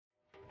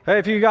Hey,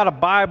 if you got a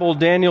Bible,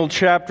 Daniel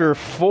chapter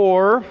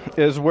 4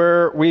 is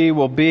where we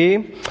will be.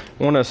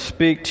 I want to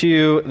speak to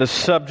you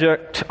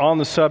on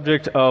the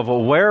subject of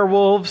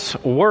werewolves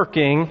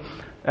working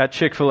at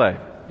Chick-fil-A.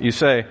 You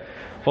say,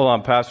 hold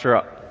on,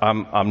 Pastor,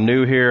 I'm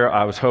new here.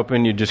 I was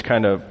hoping you'd just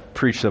kind of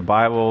preach the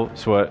Bible.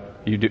 It's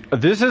what you do.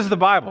 This is the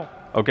Bible.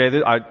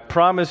 Okay, I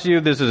promise you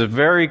this is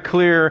very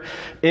clear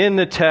in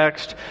the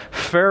text.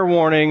 Fair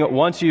warning,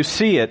 once you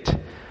see it,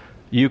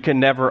 you can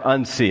never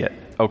unsee it.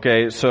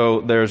 Okay,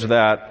 so there's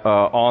that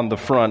on the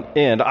front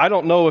end. I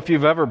don't know if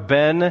you've ever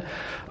been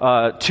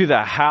to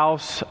the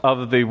house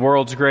of the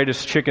world's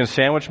greatest chicken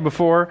sandwich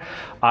before.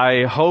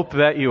 I hope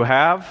that you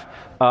have.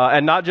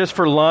 And not just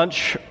for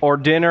lunch or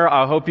dinner.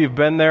 I hope you've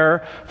been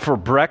there for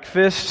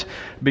breakfast,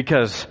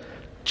 because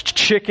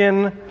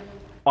chicken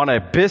on a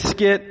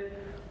biscuit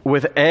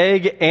with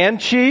egg and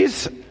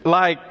cheese,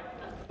 like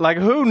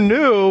who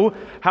knew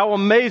how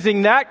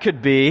amazing that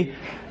could be?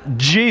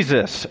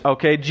 Jesus.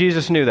 Okay,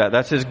 Jesus knew that.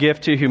 That's his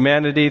gift to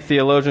humanity.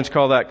 Theologians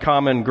call that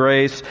common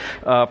grace.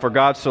 For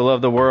God so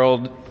loved the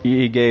world,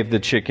 he gave the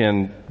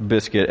chicken,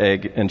 biscuit,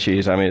 egg, and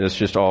cheese. I mean, it's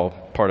just all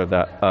part of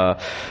that.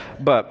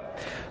 But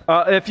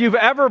if you've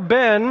ever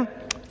been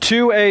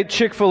to a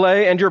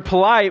Chick-fil-A and you're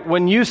polite,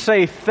 when you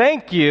say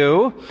thank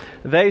you,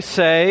 they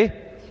say,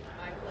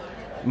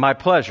 my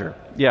pleasure.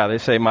 Yeah, they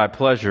say, my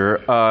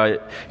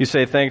pleasure. You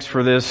say, thanks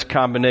for this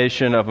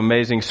combination of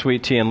amazing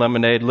sweet tea and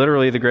lemonade,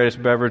 literally the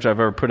greatest beverage I've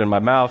ever put in my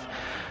mouth.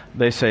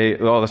 They say,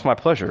 oh, that's my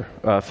pleasure.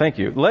 Thank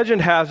you.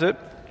 Legend has it,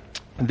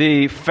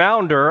 the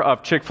founder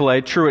of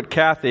Chick-fil-A, Truett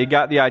Cathy,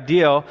 got the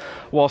idea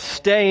while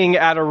staying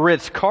at a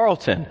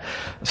Ritz-Carlton.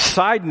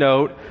 Side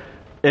note,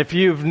 if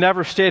you've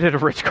never stayed at a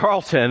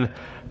Ritz-Carlton,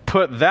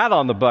 put that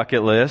on the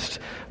bucket list.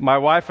 My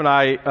wife and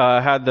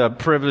I had the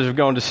privilege of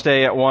going to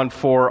stay at one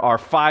for our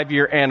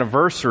 5-year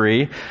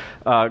anniversary.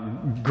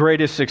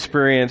 Greatest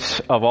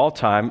experience of all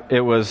time.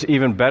 It was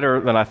even better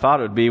than I thought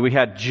it would be. We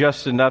had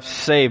just enough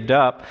saved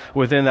up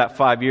within that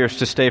 5 years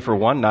to stay for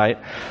one night.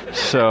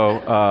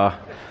 So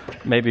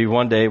maybe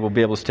one day we'll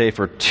be able to stay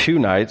for 2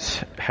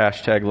 nights.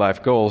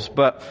 #life goals.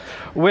 But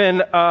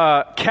when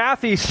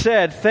Cathy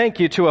said thank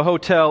you to a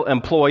hotel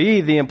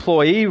employee, the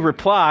employee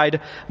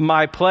replied,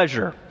 my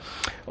pleasure.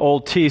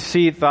 Old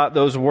TC thought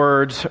those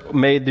words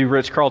made the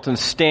Ritz-Carlton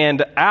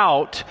stand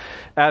out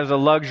as a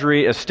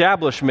luxury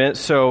establishment,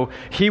 so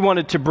he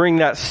wanted to bring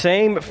that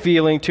same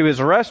feeling to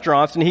his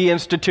restaurants, and he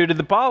instituted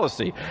the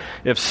policy.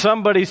 If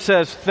somebody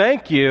says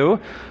thank you,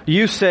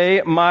 you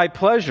say my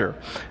pleasure.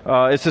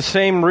 It's the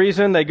same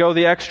reason they go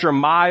the extra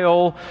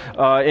mile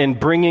in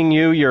bringing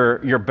you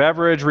your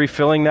beverage,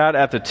 refilling that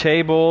at the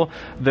table.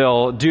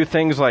 They'll do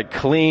things like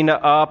clean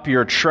up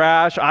your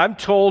trash. I'm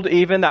told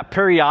even that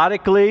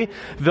periodically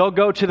they'll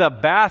go to the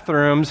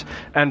bathrooms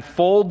and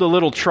fold the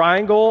little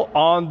triangle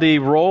on the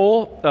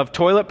roll of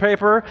toilet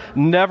paper.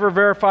 Never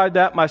verified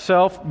that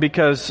myself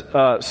because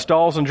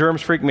stalls and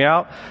germs freak me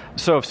out.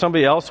 So if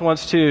somebody else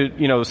wants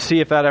to, see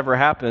if that ever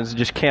happens,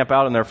 just camp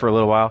out in there for a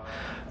little while.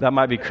 That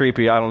might be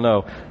creepy. I don't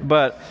know.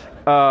 But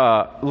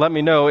let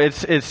me know.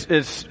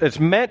 It's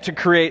meant to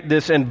create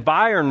this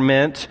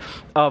environment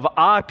of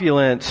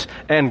opulence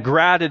and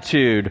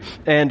gratitude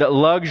and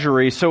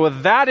luxury. So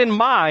with that in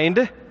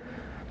mind,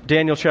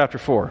 Daniel chapter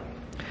 4.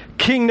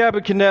 King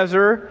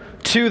Nebuchadnezzar,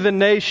 to the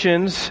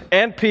nations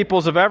and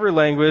peoples of every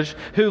language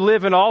who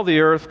live in all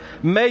the earth,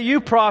 may you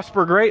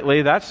prosper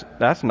greatly. That's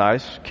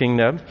nice, King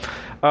Neb.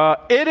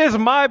 It is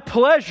my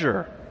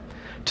pleasure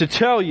to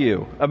tell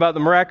you about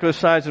the miraculous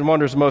signs and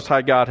wonders the Most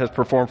High God has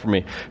performed for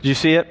me. Did you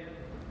see it?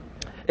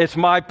 It's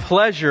my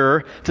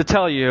pleasure to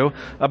tell you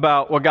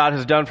about what God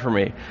has done for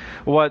me.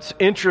 What's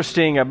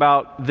interesting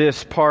about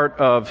this part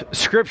of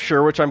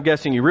Scripture, which I'm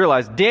guessing you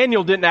realize,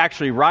 Daniel didn't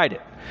actually write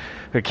it.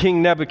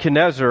 King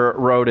Nebuchadnezzar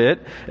wrote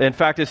it. In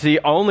fact, it's the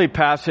only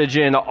passage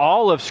in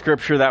all of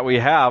Scripture that we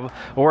have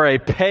where a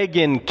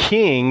pagan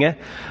king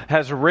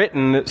has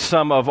written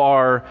some of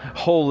our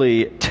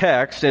holy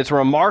text. It's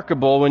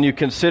remarkable when you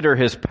consider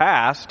his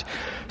past.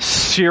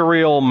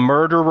 Serial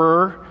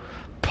murderer,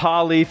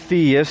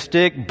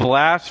 polytheistic,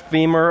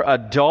 blasphemer,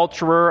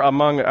 adulterer,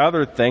 among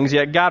other things.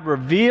 Yet God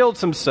reveals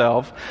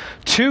himself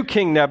to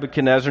King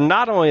Nebuchadnezzar.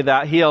 Not only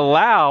that, he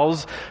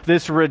allows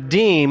this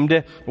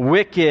redeemed,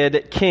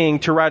 wicked king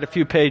to write a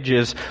few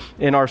pages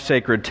in our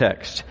sacred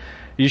text.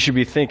 You should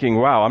be thinking,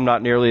 wow, I'm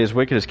not nearly as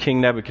wicked as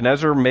King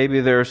Nebuchadnezzar. Maybe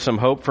there's some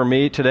hope for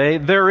me today.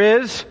 There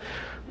is.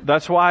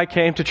 That's why I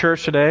came to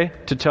church today,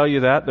 to tell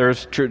you that.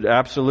 There's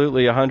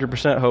absolutely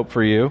 100% hope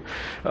for you.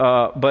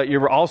 But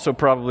you're also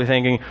probably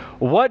thinking,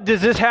 what does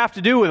this have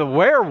to do with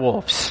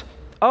werewolves?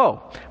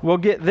 Oh, well,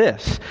 get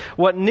this.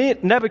 What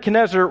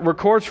Nebuchadnezzar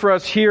records for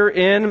us here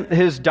in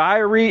his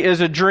diary is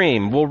a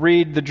dream. We'll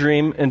read the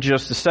dream in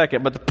just a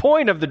second. But the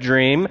point of the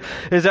dream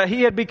is that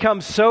he had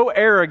become so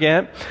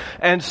arrogant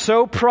and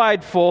so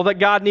prideful that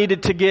God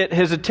needed to get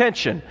his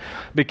attention,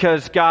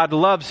 because God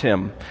loves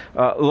him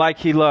like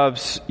he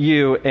loves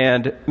you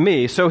and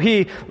me. So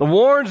he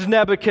warns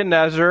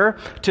Nebuchadnezzar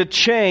to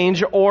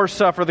change or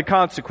suffer the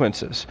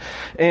consequences.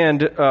 And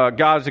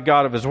God is a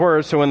God of his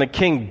word. So when the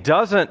king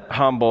doesn't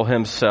humble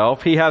himself,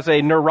 himself. He has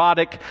a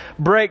neurotic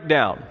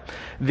breakdown.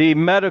 The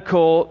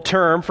medical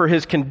term for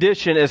his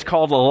condition is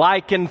called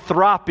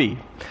lycanthropy.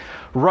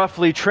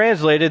 Roughly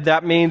translated,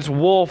 that means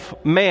wolf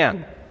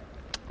man.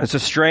 It's a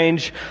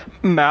strange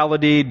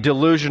malady,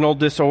 delusional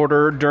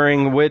disorder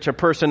during which a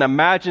person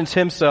imagines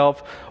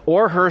himself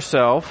or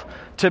herself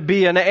to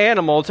be an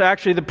animal. It's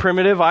actually the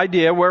primitive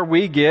idea where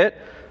we get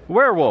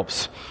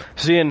werewolves.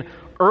 See, in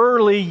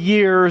early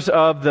years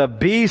of the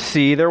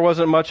BC, there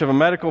wasn't much of a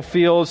medical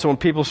field, so when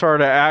people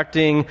started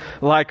acting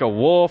like a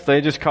wolf,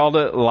 they just called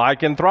it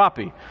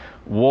lycanthropy,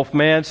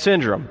 wolfman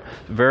syndrome.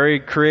 Very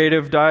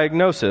creative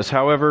diagnosis.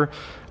 However,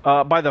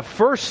 by the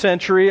first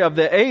century of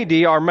the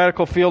AD, our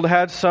medical field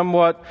had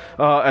somewhat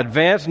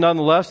advanced.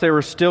 Nonetheless, they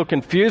were still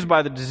confused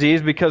by the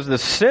disease because the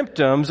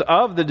symptoms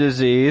of the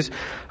disease,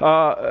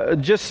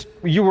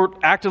 you were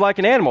acted like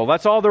an animal.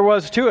 That's all there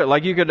was to it.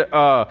 Like you could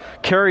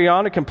carry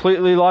on a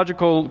completely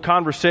logical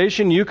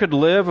conversation. You could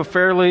live a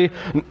fairly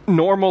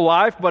normal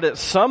life, but at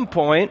some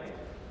point,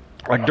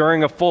 like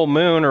during a full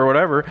moon or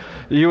whatever,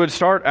 you would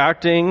start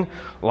acting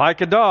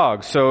like a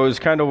dog. So it's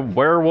kind of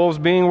werewolves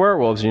being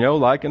werewolves,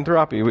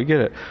 lycanthropy. We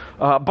get it.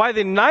 By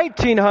the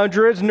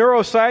 1900s,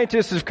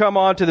 neuroscientists have come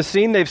onto the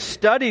scene. They've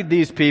studied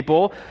these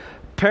people.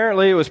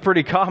 Apparently, it was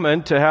pretty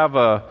common to have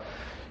a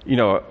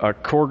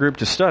core group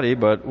to study,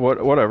 but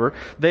whatever.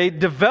 They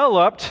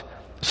developed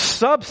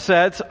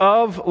subsets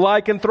of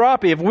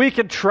lycanthropy. If we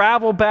could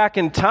travel back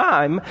in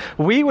time,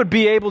 we would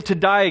be able to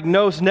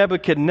diagnose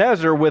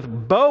Nebuchadnezzar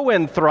with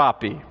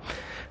boanthropy.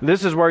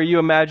 This is where you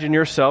imagine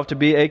yourself to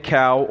be a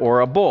cow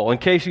or a bull. In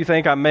case you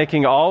think I'm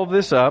making all of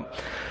this up,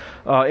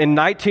 in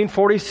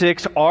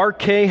 1946,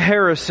 R.K.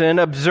 Harrison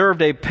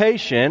observed a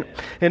patient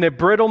in a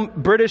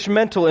British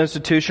mental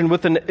institution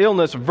with an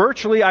illness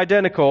virtually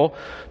identical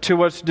to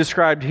what's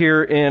described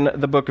here in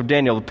the book of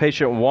Daniel. The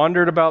patient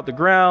wandered about the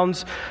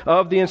grounds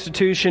of the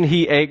institution.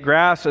 He ate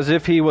grass as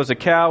if he was a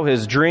cow.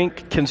 His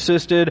drink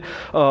consisted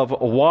of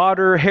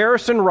water.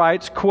 Harrison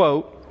writes,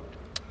 quote,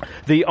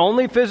 "The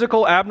only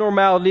physical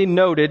abnormality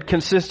noted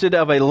consisted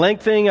of a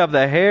lengthening of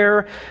the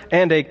hair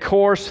and a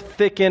coarse,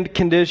 thickened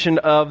condition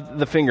of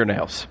the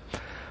fingernails."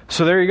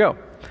 So there you go.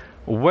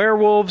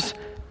 Werewolves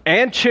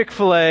and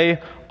Chick-fil-A,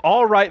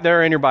 all right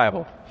there in your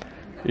Bible.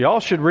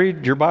 Y'all should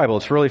read your Bible.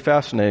 It's really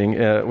fascinating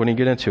when you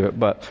get into it.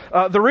 But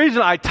the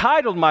reason I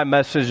titled my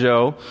message,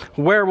 though,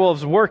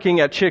 Werewolves Working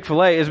at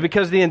Chick-fil-A, is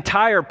because the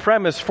entire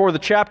premise for the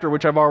chapter,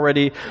 which I've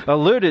already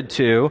alluded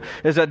to,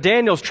 is that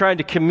Daniel's trying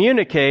to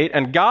communicate,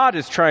 and God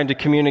is trying to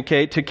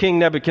communicate to King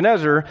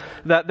Nebuchadnezzar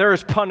that there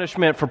is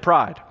punishment for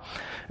pride.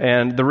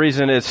 And the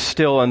reason it's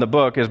still in the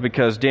book is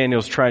because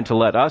Daniel's trying to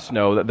let us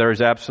know that there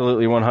is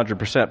absolutely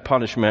 100%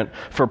 punishment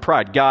for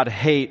pride. God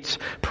hates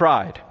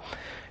pride.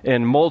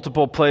 In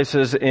multiple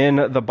places in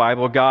the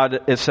Bible,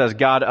 it says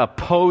God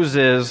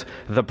opposes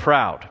the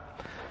proud.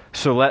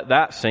 So let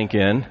that sink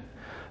in.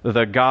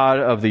 The God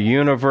of the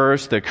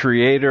universe, the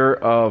creator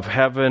of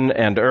heaven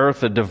and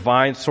earth, the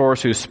divine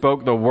source who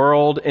spoke the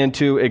world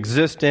into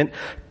existence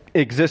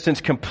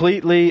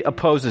completely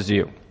opposes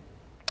you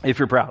if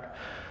you're proud.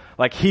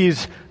 Like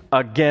he's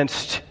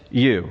against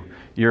you.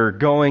 You're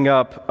going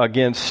up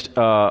against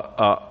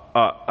a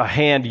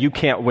hand you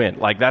can't win.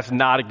 Like that's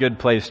not a good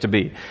place to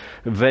be.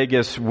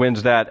 Vegas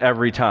wins that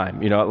every time.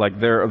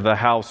 The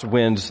house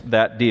wins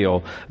that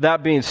deal.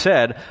 That being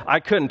said, I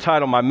couldn't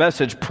title my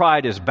message,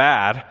 Pride is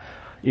Bad,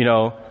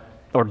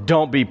 or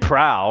Don't Be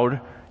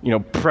Proud.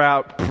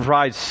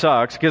 Pride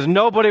sucks, because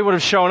nobody would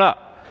have shown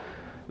up.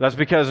 That's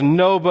because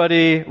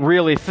nobody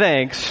really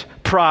thinks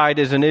pride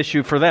is an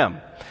issue for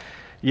them.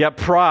 Yet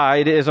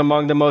pride is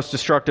among the most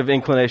destructive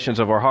inclinations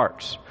of our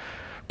hearts.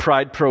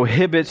 Pride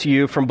prohibits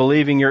you from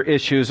believing your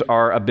issues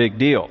are a big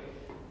deal.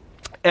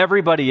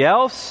 Everybody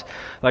else,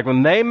 like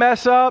when they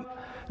mess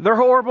up, they're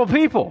horrible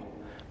people.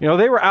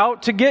 They were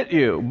out to get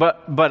you.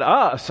 But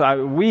us,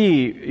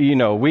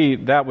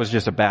 that was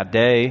just a bad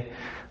day.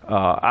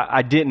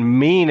 I didn't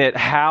mean it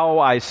how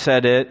I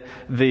said it.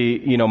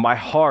 My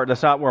heart,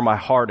 that's not where my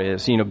heart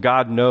is.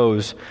 God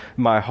knows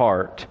my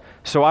heart.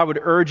 So I would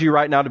urge you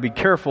right now to be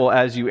careful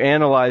as you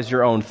analyze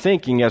your own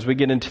thinking as we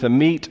get into the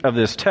meat of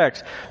this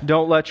text.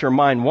 Don't let your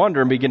mind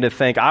wander and begin to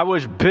think, I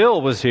wish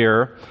Bill was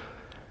here.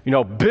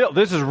 Bill,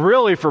 this is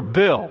really for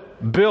Bill.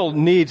 Bill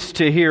needs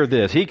to hear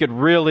this. He could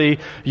really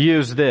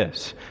use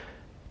this.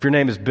 If your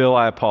name is Bill,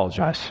 I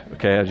apologize.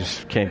 Okay, it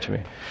just came to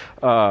me.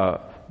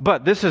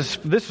 But this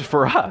is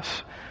for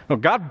us.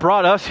 God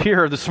brought us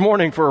here this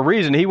morning for a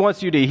reason. He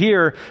wants you to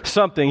hear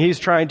something He's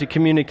trying to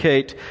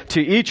communicate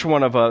to each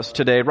one of us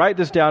today. Write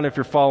this down if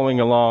you're following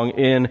along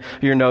in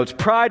your notes.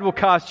 Pride will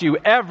cost you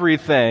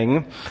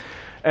everything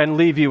and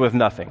leave you with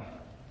nothing.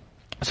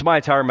 It's my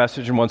entire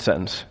message in one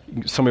sentence.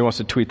 Somebody wants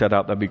to tweet that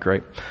out, that'd be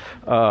great.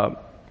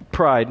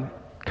 Pride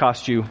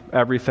costs you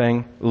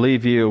everything,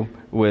 leave you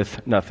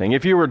with nothing.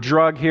 If you were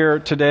drug here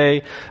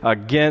today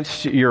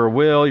against your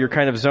will, you're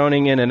kind of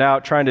zoning in and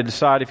out, trying to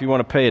decide if you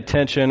want to pay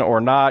attention or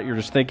not. You're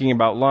just thinking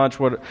about lunch.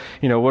 What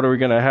are we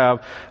going to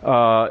have?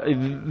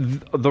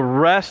 The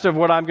rest of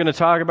what I'm going to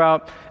talk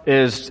about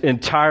is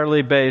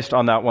entirely based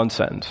on that one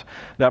sentence.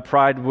 That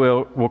pride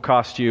will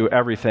cost you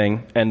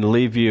everything and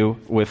leave you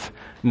with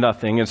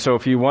nothing. And so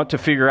if you want to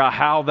figure out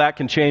how that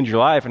can change your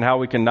life and how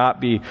we can not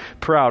be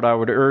proud, I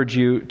would urge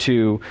you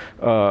to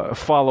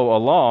follow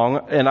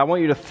along. And I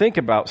want you to think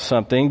about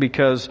something,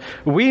 because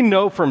we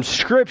know from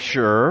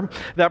Scripture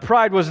that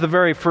pride was the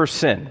very first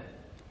sin.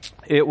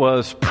 It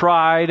was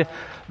pride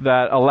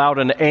that allowed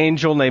an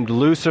angel named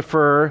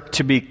Lucifer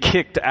to be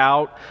kicked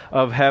out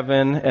of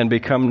heaven and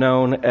become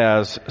known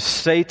as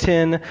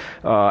Satan.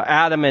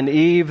 Adam and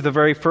Eve, the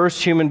very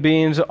first human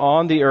beings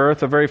on the earth,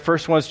 the very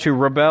first ones to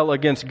rebel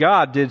against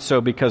God, did so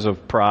because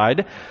of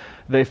pride.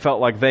 They felt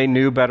like they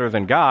knew better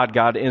than God.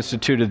 God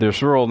instituted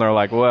this rule, and they're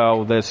like,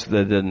 well, that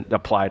didn't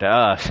apply to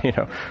us.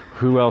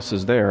 Who else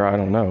is there? I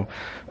don't know.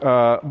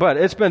 But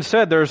it's been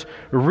said there's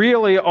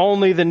really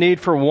only the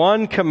need for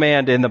one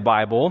command in the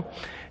Bible.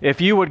 If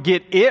you would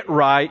get it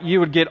right, you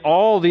would get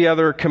all the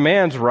other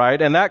commands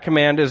right, and that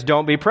command is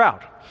don't be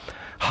proud.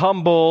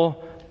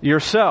 Humble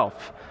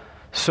yourself.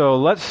 So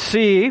let's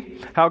see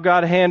how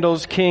God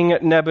handles King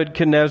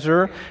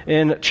Nebuchadnezzar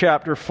in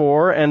chapter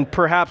 4, and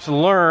perhaps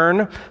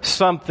learn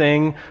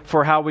something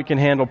for how we can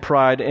handle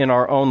pride in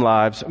our own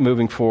lives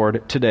moving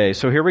forward today.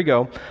 So here we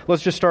go.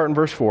 Let's just start in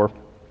verse 4.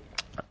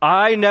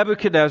 I,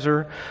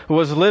 Nebuchadnezzar,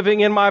 was living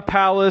in my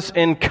palace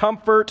in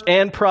comfort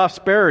and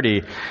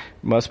prosperity.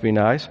 Must be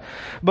nice.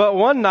 But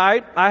one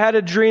night, I had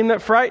a dream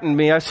that frightened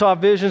me. I saw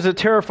visions that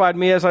terrified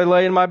me as I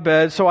lay in my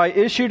bed. So I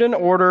issued an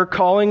order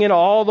calling in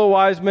all the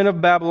wise men of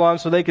Babylon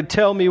so they could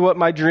tell me what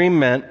my dream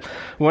meant.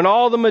 When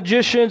all the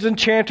magicians,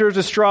 enchanters,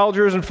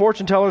 astrologers, and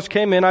fortune tellers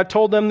came in, I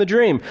told them the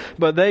dream,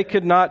 but they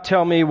could not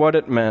tell me what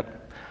it meant.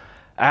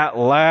 At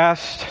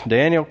last,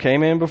 Daniel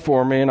came in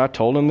before me, and I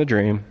told him the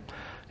dream.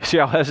 See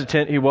how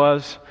hesitant he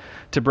was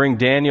to bring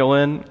Daniel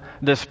in?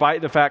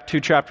 Despite the fact 2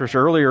 chapters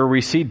earlier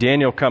we see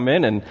Daniel come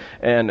in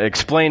and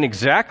explain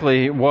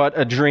exactly what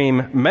a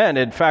dream meant.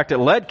 In fact, it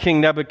led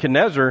King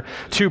Nebuchadnezzar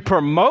to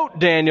promote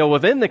Daniel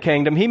within the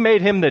kingdom. He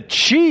made him the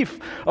chief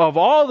of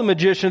all the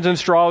magicians and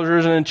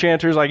astrologers and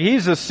enchanters. Like,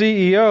 he's the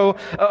CEO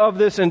of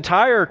this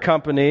entire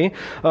company.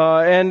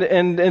 And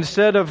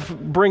instead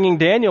of bringing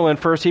Daniel in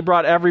first, he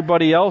brought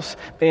everybody else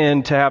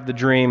in to have the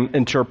dream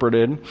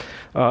interpreted.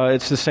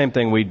 It's the same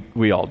thing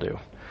we all do.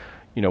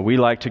 We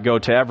like to go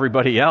to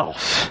everybody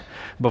else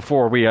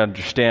before we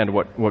understand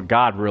what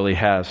God really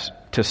has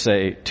to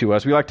say to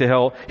us. We like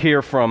to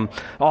hear from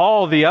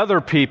all the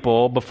other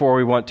people before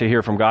we want to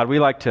hear from God. We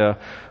like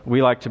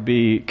to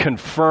be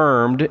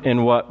confirmed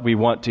in what we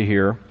want to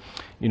hear.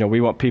 We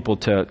want people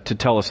to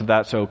tell us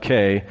that's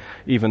okay,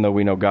 even though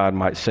we know God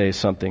might say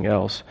something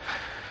else.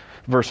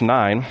 Verse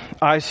 9,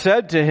 I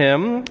said to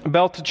him,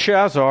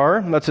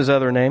 Belteshazzar, that's his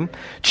other name,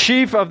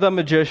 chief of the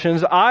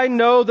magicians, I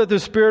know that the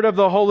spirit of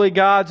the holy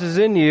gods is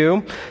in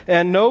you,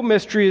 and no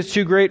mystery is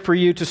too great for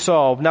you to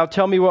solve. Now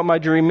tell me what my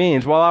dream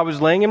means. While I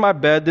was laying in my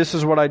bed, this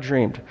is what I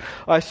dreamed.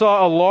 I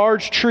saw a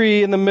large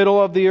tree in the middle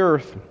of the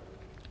earth.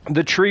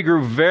 The tree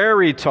grew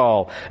very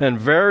tall and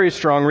very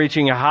strong,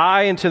 reaching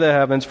high into the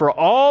heavens for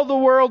all the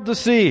world to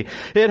see.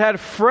 It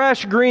had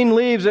fresh green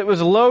leaves. It was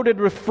loaded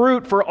with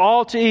fruit for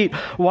all to eat.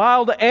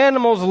 Wild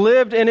animals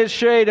lived in its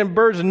shade and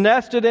birds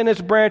nested in its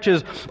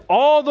branches.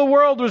 All the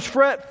world was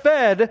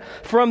fed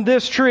from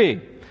this tree.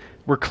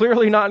 We're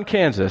clearly not in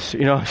Kansas,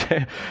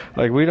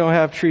 like we don't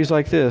have trees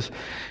like this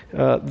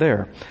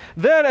there.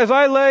 Then as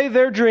I lay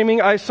there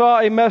dreaming, I saw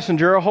a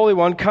messenger, a holy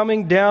one,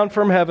 coming down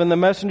from heaven. The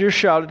messenger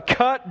shouted,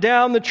 cut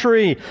down the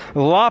tree,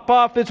 lop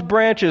off its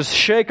branches,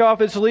 shake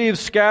off its leaves,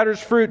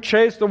 scatters fruit,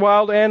 chase the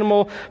wild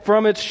animal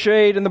from its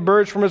shade and the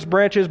birds from its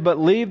branches, but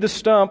leave the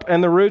stump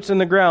and the roots in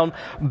the ground,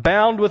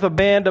 bound with a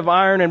band of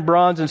iron and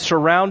bronze and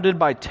surrounded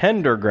by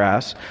tender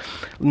grass.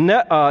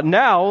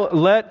 Now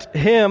let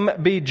him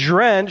be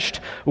drenched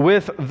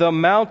with the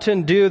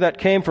mountain dew that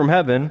came from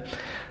heaven,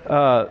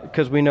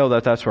 because we know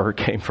that's where it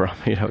came from.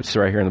 It's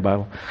right here in the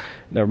Bible.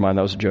 Never mind,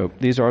 that was a joke.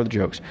 These are the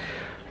jokes.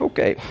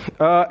 Okay.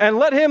 And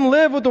let him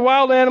live with the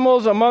wild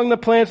animals among the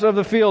plants of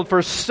the field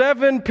for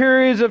 7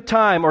 periods of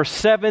time, or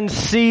 7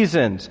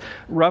 seasons,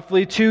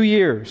 roughly 2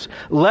 years.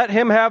 Let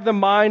him have the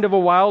mind of a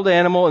wild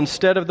animal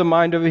instead of the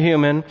mind of a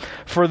human,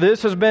 for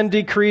this has been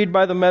decreed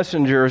by the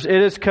messengers.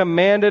 It is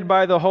commanded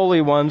by the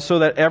Holy One, so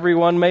that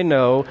everyone may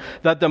know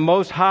that the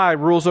Most High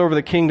rules over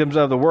the kingdoms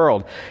of the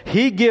world.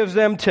 He gives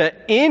them to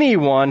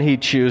anyone he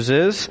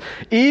chooses,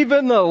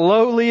 even the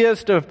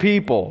lowliest of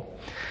people.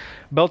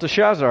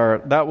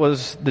 Belteshazzar, that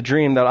was the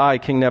dream that I,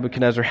 King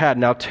Nebuchadnezzar, had.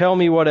 Now tell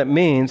me what it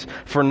means,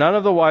 for none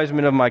of the wise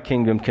men of my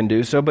kingdom can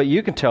do so, but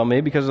you can tell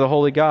me, because the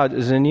holy God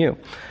is in you.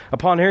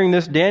 Upon hearing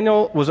this,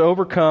 Daniel was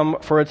overcome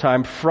for a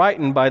time,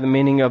 frightened by the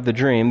meaning of the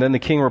dream. Then the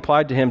king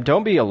replied to him,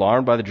 don't be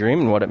alarmed by the dream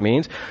and what it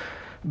means.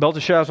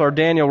 Belteshazzar,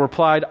 Daniel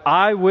replied,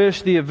 I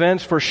wish the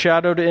events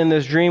foreshadowed in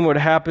this dream would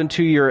happen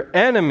to your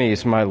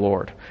enemies, my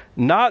lord.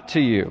 Not to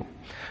you.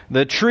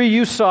 The tree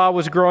you saw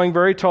was growing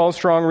very tall and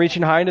strong,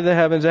 reaching high into the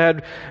heavens. It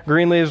had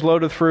green leaves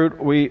loaded with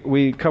fruit.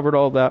 We covered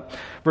all of that.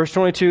 Verse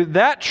 22,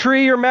 that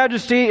tree, your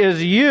majesty,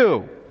 is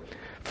you.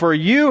 For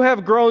you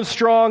have grown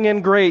strong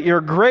and great.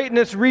 Your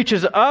greatness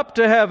reaches up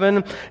to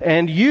heaven,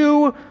 and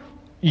your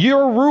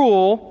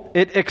rule,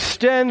 it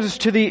extends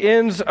to the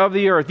ends of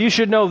the earth. You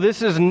should know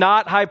this is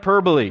not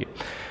hyperbole.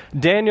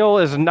 Daniel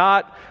is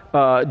not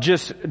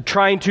just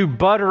trying to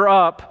butter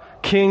up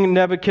King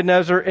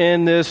Nebuchadnezzar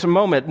in this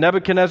moment.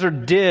 Nebuchadnezzar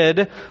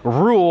did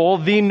rule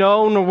the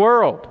known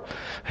world.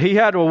 He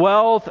had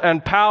wealth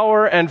and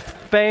power and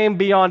fame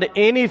beyond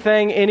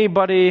anything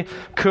anybody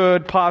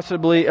could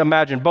possibly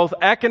imagine. Both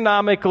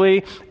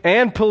economically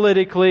and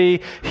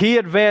politically, he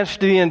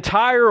advanced the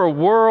entire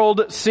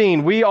world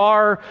scene. We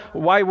are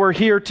why we're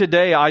here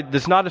today.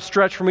 It's not a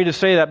stretch for me to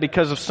say that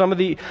because of some of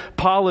the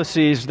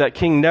policies that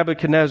King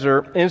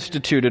Nebuchadnezzar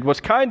instituted.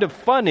 What's kind of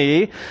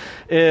funny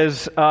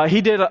is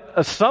he did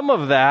some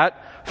of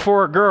that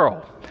for a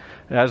girl,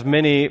 as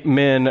many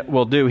men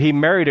will do. He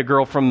married a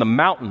girl from the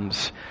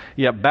mountains.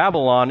 Yet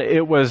Babylon,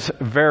 it was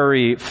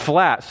very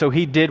flat. So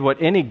he did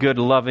what any good,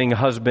 loving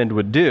husband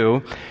would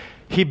do.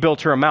 He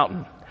built her a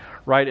mountain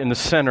right in the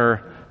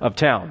center of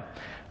town.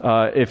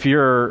 If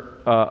you're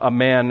a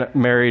man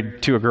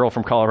married to a girl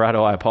from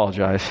Colorado, I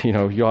apologize.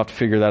 You'll have to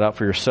figure that out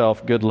for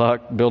yourself. Good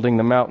luck building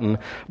the mountain.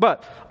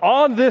 But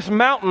on this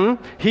mountain,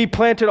 he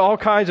planted all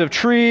kinds of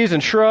trees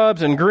and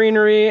shrubs and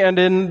greenery. And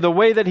in the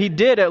way that he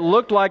did, it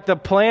looked like the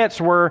plants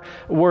were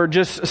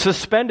just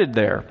suspended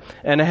there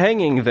and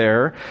hanging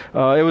there.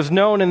 It was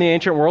known in the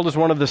ancient world as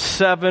one of the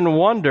 7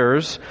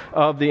 wonders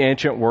of the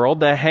ancient world,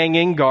 the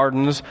Hanging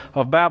Gardens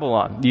of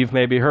Babylon. You've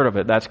maybe heard of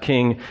it. That's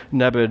King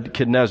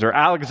Nebuchadnezzar.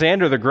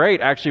 Alexander the Great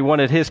actually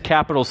wanted his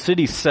capital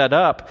city set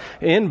up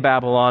in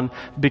Babylon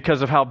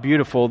because of how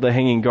beautiful the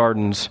Hanging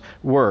Gardens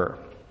were.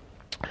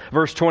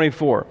 Verse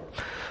 24.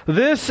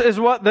 This is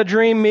what the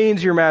dream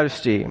means, your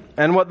majesty,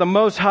 and what the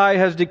Most High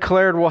has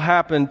declared will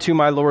happen to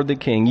my lord the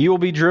king. You will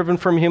be driven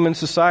from human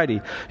society.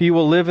 You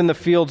will live in the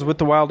fields with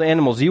the wild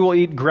animals. You will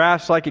eat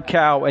grass like a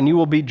cow, and you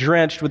will be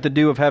drenched with the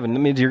dew of heaven. That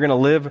means you're going to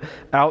live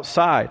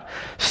outside.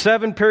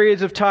 7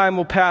 periods of time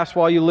will pass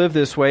while you live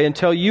this way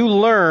until you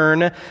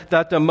learn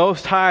that the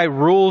Most High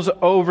rules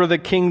over the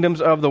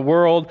kingdoms of the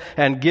world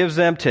and gives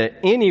them to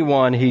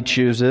anyone he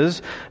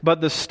chooses.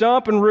 But the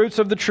stump and roots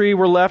of the tree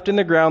were left in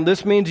the ground.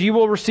 This means you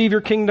will receive your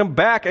kingdom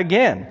back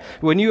again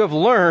when you have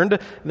learned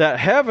that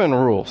heaven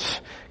rules.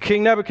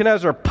 King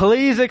Nebuchadnezzar,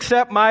 please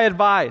accept my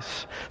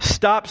advice.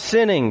 Stop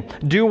sinning.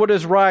 Do what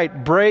is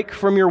right. Break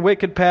from your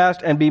wicked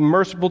past and be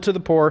merciful to the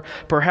poor.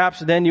 Perhaps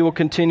then you will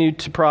continue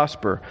to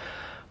prosper.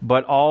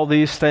 But all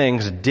these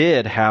things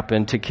did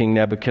happen to King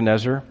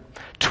Nebuchadnezzar.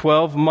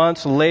 12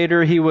 months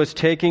later, he was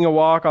taking a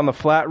walk on the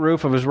flat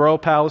roof of his royal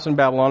palace in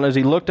Babylon. As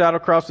he looked out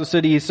across the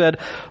city, he said,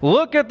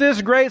 "Look at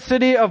this great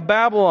city of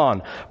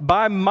Babylon.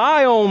 By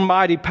my own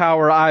mighty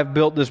power, I've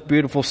built this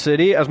beautiful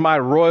city as my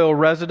royal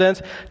residence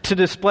to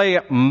display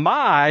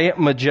my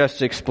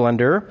majestic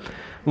splendor."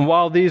 And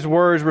while these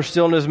words were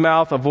still in his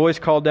mouth, a voice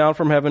called down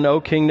from heaven, "O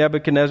King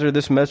Nebuchadnezzar,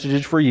 this message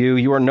is for you.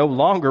 You are no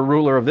longer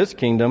ruler of this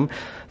kingdom."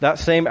 That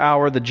same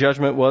hour, the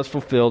judgment was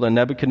fulfilled, and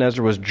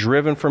Nebuchadnezzar was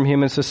driven from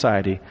human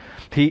society.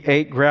 He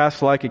ate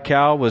grass like a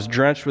cow, was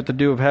drenched with the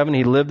dew of heaven.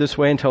 He lived this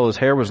way until his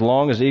hair was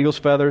long as eagle's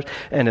feathers,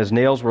 and his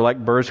nails were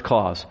like bird's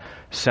claws.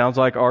 Sounds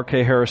like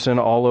R.K. Harrison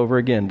all over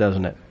again,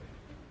 doesn't it?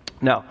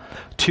 Now,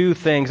 2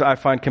 things I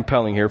find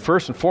compelling here.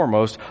 First and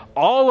foremost,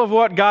 all of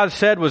what God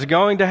said was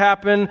going to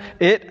happen,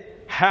 it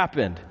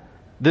happened.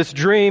 This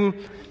dream,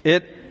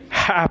 it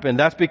happened.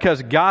 That's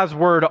because God's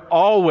word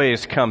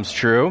always comes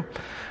true.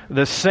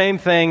 The same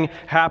thing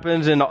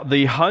happens in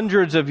the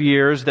hundreds of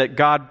years that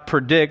God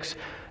predicts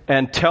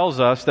and tells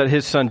us that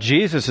his son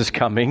Jesus is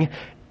coming.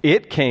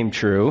 It came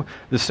true.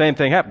 The same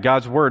thing happened.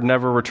 God's word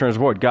never returns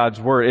void. God's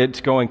word,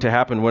 it's going to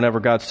happen whenever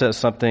God says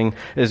something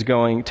is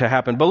going to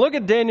happen. But look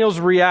at Daniel's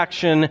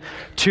reaction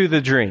to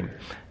the dream.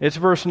 It's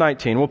verse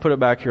 19. We'll put it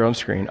back here on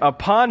screen.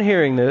 Upon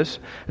hearing this,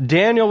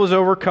 Daniel was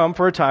overcome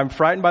for a time,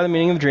 frightened by the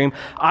meaning of the dream.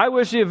 I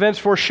wish the events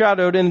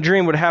foreshadowed in the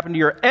dream would happen to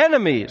your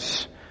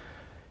enemies,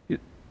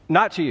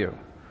 not to you.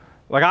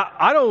 Like,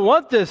 I don't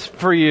want this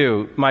for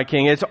you, my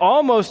king. It's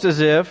almost as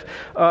if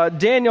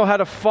Daniel had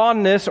a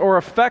fondness or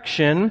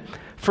affection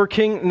for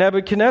King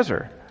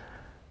Nebuchadnezzar.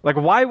 Like,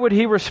 why would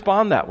he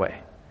respond that way?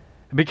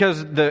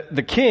 Because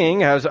the king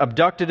has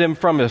abducted him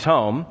from his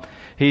home.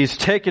 He's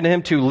taken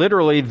him to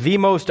literally the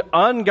most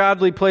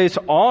ungodly place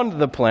on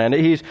the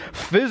planet. He's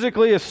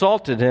physically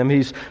assaulted him.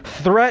 He's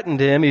threatened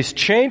him. He's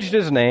changed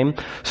his name.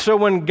 So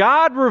when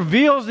God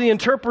reveals the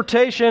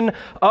interpretation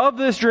of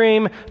this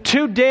dream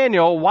to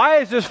Daniel, why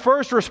is his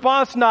first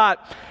response not,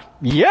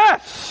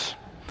 "Yes,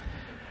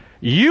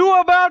 you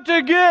about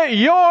to get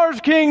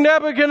yours, King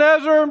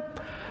Nebuchadnezzar?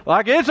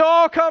 Like, it's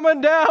all coming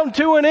down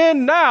to an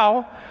end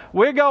now.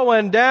 We're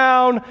going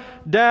down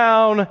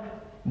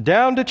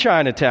to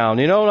Chinatown."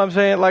 You know what I'm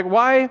saying? Like,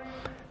 why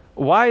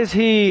is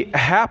he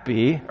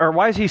happy, or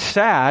why is he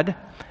sad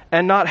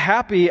and not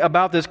happy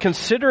about this,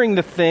 considering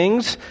the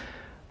things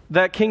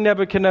that King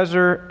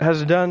Nebuchadnezzar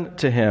has done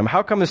to him?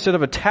 How come instead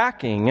of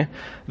attacking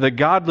the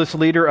godless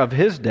leader of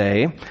his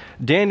day,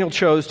 Daniel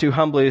chose to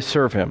humbly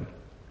serve him?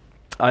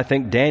 I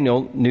think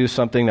Daniel knew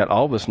something that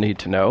all of us need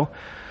to know.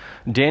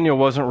 Daniel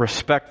wasn't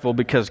respectful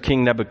because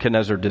King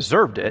Nebuchadnezzar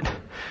deserved it.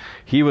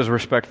 He was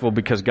respectful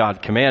because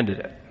God commanded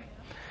it.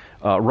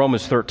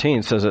 Romans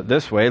 13 says it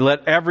this way,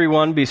 "Let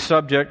everyone be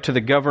subject to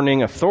the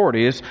governing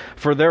authorities,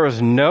 for there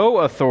is no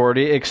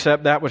authority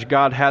except that which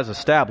God has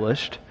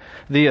established.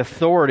 The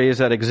authorities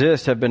that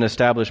exist have been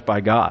established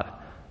by God."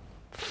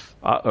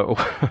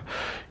 I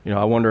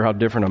wonder how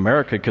different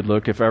America could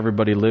look if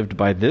everybody lived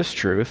by this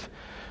truth.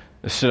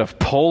 Instead of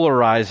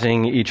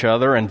polarizing each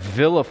other and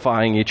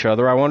vilifying each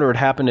other, I wonder what would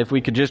happen if we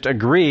could just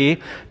agree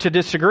to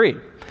disagree.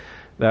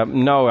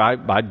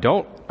 I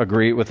don't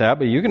agree with that,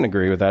 but you can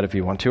agree with that if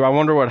you want to. I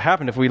wonder what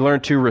happened if we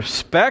learned to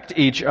respect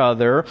each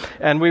other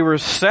and we were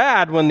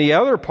sad when the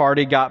other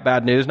party got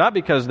bad news, not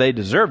because they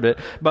deserved it,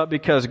 but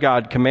because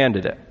God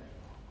commanded it.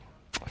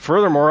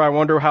 Furthermore, I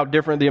wonder how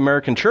different the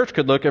American church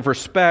could look if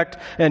respect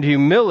and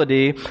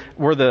humility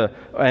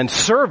and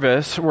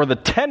service were the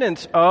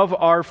tenets of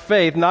our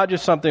faith, not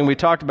just something we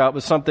talked about,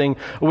 but something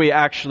we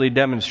actually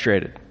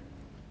demonstrated.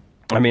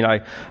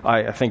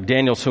 I think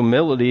Daniel's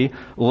humility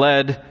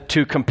led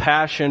to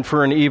compassion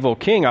for an evil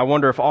king. I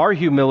wonder if our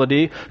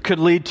humility could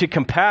lead to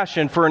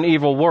compassion for an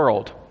evil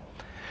world.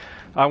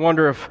 I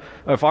wonder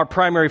if our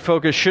primary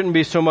focus shouldn't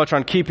be so much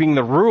on keeping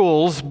the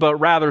rules, but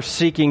rather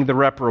seeking the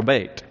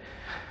reprobate.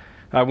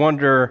 I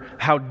wonder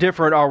how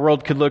different our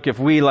world could look if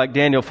we, like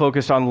Daniel,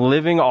 focused on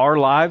living our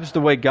lives the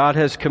way God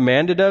has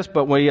commanded us,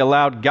 but we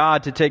allowed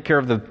God to take care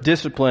of the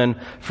discipline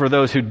for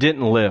those who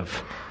didn't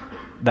live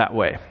that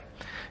way.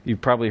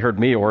 You've probably heard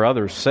me or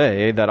others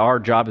say that our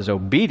job is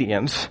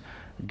obedience.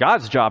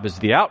 God's job is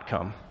the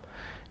outcome.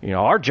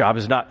 Our job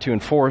is not to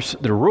enforce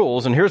the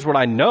rules. And here's what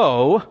I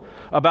know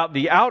about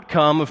the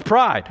outcome of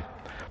pride.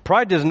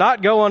 Pride does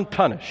not go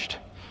unpunished.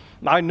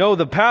 I know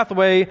the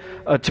pathway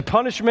to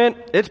punishment,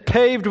 it's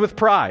paved with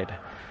pride.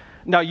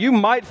 Now, you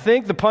might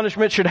think the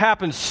punishment should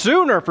happen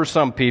sooner for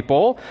some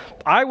people.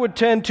 I would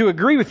tend to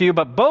agree with you,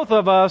 but both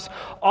of us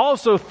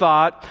also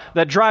thought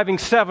that driving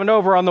 7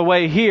 over on the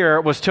way here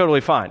was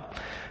totally fine.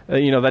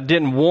 That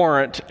didn't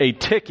warrant a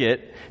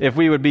ticket if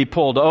we would be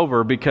pulled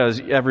over because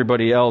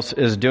everybody else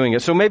is doing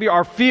it. So maybe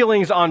our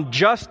feelings on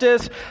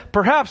justice,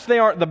 perhaps they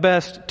aren't the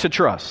best to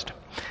trust.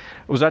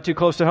 Was that too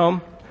close to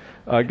home?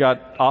 I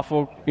got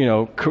awful,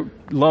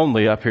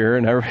 lonely up here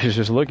and everybody's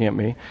just looking at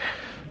me.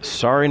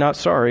 Sorry, not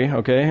sorry,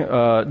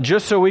 okay?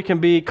 Just so we can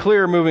be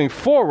clear moving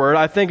forward,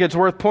 I think it's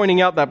worth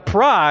pointing out that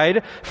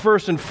pride,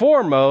 first and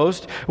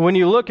foremost, when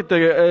you look at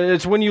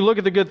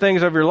the good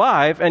things of your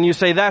life and you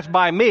say, that's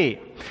by me.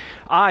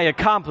 I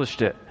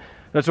accomplished it.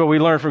 That's what we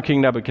learned from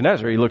King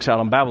Nebuchadnezzar. He looks out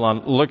on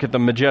Babylon, look at the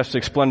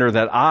majestic splendor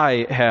that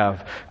I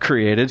have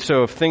created.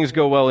 So if things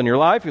go well in your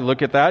life, you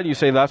look at that, you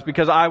say, that's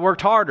because I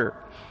worked harder.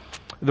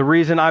 The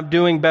reason I'm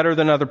doing better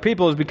than other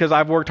people is because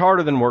I've worked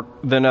harder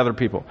than other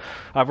people.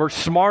 I've worked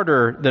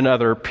smarter than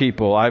other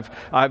people.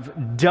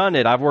 I've done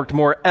it. I've worked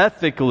more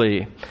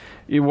ethically.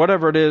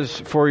 Whatever it is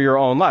for your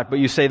own life. But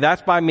you say,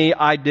 that's by me,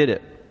 I did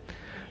it.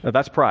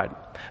 That's pride.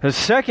 And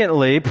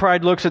secondly,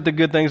 pride looks at the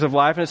good things of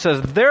life and it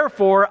says,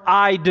 therefore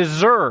I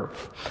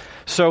deserve.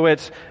 So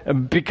it's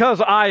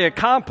because I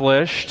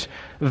accomplished,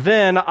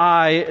 then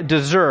I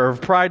deserve.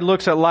 Pride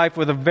looks at life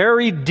with a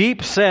very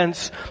deep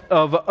sense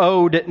of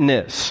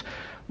owedness.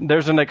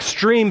 There's an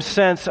extreme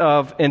sense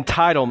of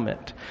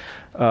entitlement.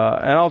 And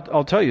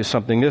I'll tell you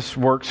something. This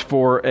works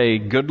for a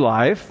good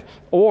life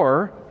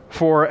or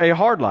for a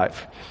hard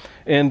life.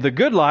 In the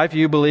good life,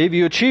 you believe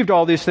you achieved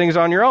all these things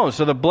on your own.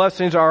 So the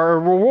blessings are a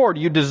reward.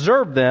 You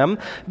deserve them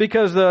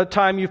because of the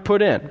time you've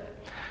put in.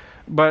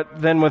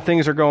 But then when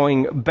things are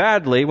going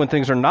badly, when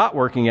things are not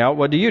working out,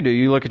 what do?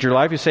 You look at your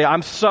life, you say,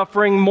 I'm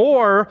suffering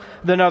more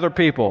than other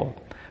people.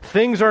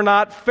 Things are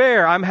not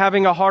fair. I'm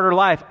having a harder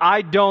life.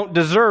 I don't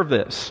deserve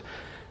this.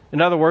 In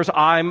other words,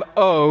 I'm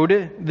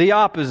owed the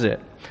opposite.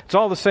 It's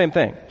all the same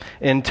thing.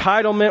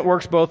 Entitlement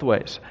works both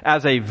ways.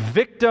 As a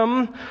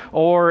victim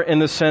or in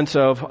the sense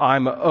of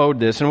I'm owed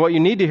this. And what you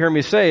need to hear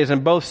me say is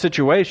in both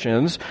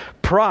situations,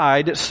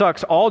 pride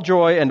sucks all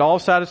joy and all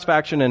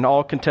satisfaction and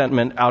all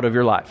contentment out of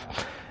your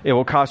life. It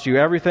will cost you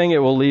everything. It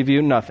will leave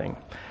you nothing.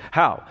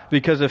 How?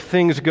 Because if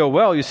things go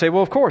well, you say,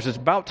 well, of course, it's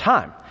about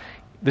time.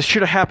 This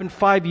should have happened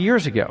 5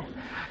 years ago.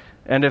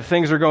 And if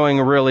things are going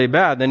really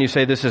bad, then you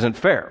say, this isn't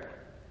fair.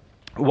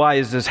 Why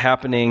is this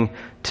happening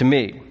to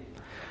me?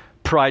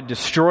 Pride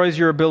destroys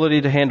your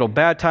ability to handle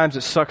bad times.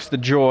 It sucks the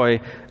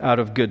joy out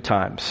of good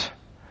times.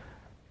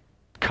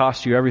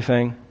 Cost you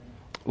everything,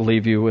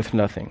 leave you with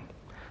nothing.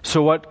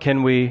 So what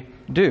can we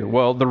do?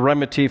 Well, the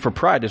remedy for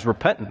pride is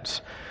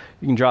repentance.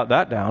 You can jot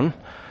that down.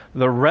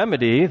 The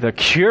remedy, the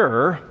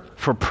cure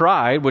for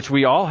pride, which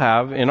we all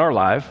have in our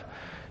life,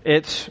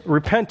 it's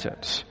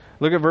repentance.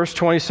 Look at verse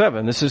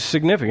 27. This is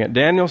significant.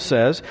 Daniel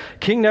says,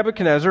 King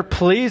Nebuchadnezzar,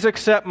 please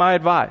accept my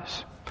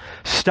advice.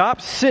 Stop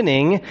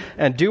sinning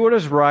and do what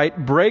is right.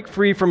 Break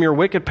free from your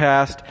wicked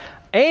past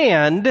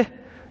and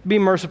be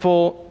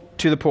merciful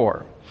to the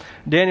poor.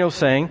 Daniel's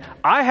saying,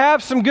 I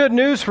have some good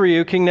news for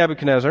you, King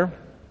Nebuchadnezzar.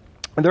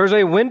 There's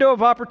a window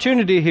of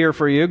opportunity here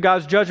for you.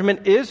 God's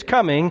judgment is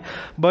coming,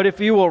 but if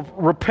you will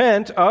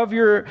repent of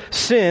your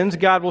sins,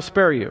 God will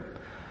spare you.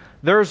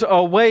 There's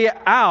a way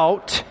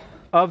out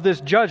of this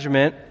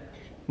judgment,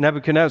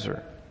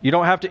 Nebuchadnezzar. You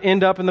don't have to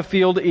end up in the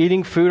field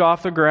eating food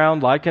off the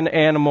ground like an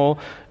animal.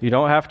 You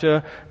don't have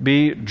to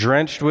be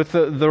drenched with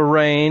the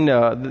rain.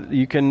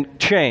 You can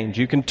change.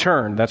 You can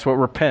turn. That's what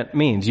repent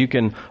means. You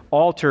can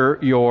alter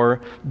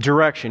your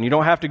direction. You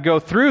don't have to go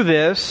through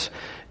this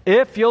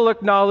if you'll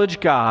acknowledge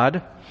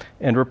God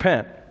and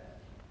repent.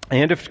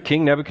 And if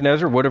King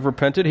Nebuchadnezzar would have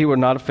repented, he would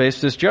not have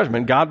faced this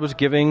judgment. God was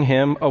giving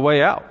him a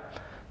way out.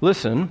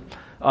 Listen,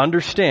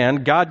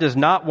 understand, God does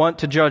not want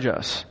to judge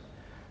us.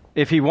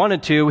 If he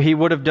wanted to, he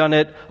would have done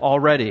it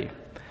already.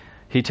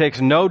 He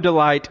takes no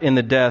delight in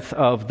the death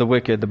of the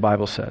wicked, the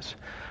Bible says.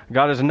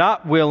 God is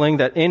not willing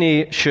that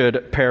any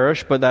should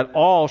perish, but that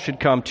all should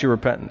come to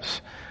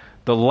repentance.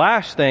 The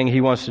last thing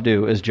he wants to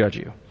do is judge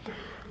you.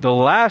 The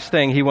last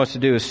thing he wants to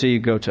do is see you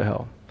go to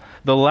hell.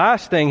 The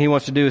last thing he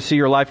wants to do is see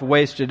your life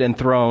wasted and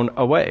thrown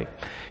away.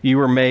 You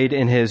were made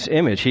in his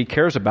image. He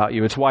cares about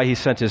you. It's why he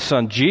sent his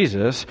son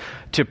Jesus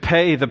to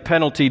pay the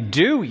penalty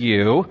due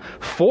you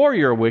for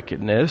your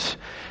wickedness.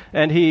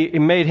 And he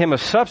made him a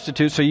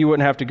substitute so you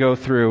wouldn't have to go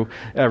through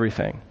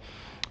everything.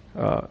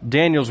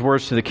 Daniel's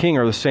words to the king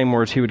are the same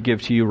words he would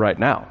give to you right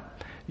now.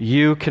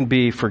 You can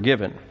be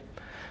forgiven.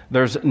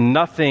 There's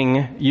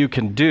nothing you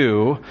can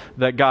do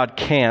that God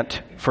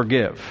can't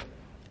forgive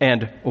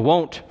and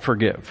won't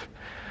forgive.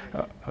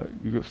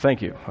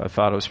 Thank you. I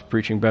thought I was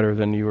preaching better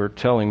than you were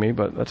telling me,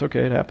 but that's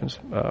okay. It happens.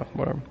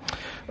 Whatever.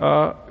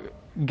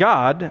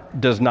 God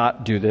does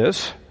not do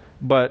this,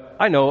 but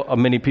I know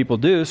many people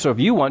do. So if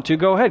you want to,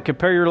 go ahead.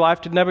 Compare your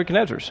life to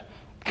Nebuchadnezzar's.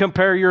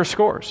 Compare your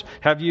scores.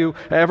 Have you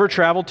ever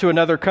traveled to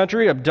another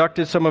country,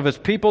 abducted some of its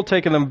people,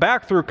 taken them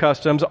back through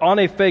customs on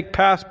a fake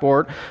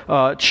passport,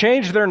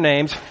 changed their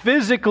names,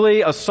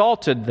 physically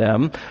assaulted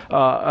them,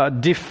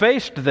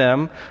 defaced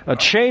them,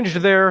 changed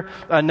their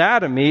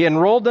anatomy,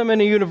 enrolled them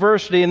in a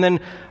university, and then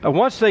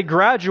once they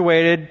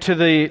graduated to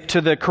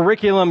the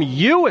curriculum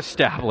you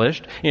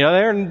established,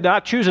 they're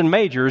not choosing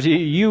majors.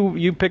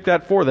 You pick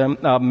that for them.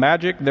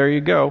 Magic, there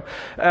you go.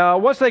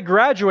 Once they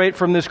graduate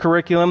from this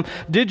curriculum,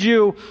 did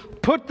you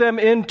put them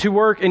into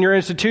work in your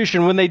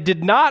institution when they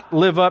did not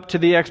live up to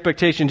the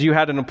expectations you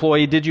had an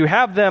employee? Did you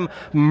have them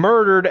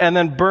murdered and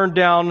then burned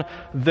down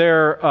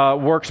their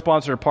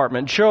work-sponsored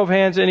apartment? Show of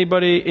hands,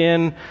 anybody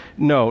in?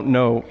 No,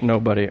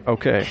 nobody.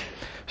 Okay.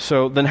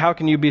 So then how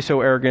can you be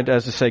so arrogant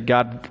as to say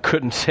God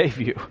couldn't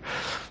save you?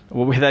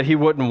 That he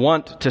wouldn't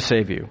want to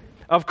save you?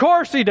 Of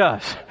course he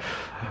does.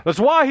 That's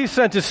why he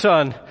sent his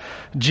son,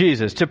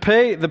 Jesus, to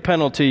pay the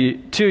penalty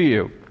to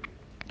you.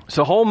 It's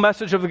the whole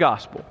message of the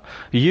gospel.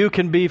 You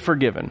can be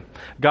forgiven.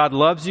 God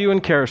loves you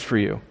and cares for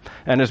you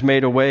and has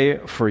made a way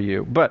for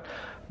you. But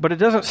it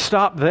doesn't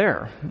stop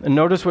there. And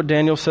notice what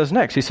Daniel says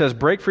next. He says,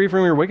 break free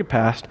from your wicked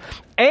past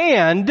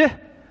and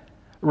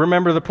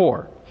remember the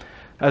poor.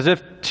 As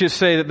if to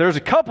say that there's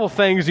a couple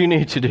things you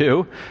need to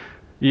do.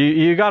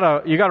 You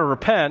gotta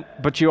repent,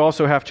 but you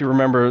also have to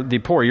remember the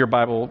poor. Your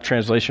Bible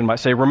translation might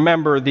say,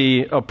 remember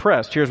the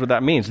oppressed. Here's what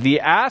that means. The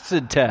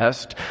acid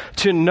test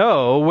to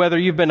know whether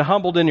you've been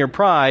humbled in your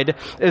pride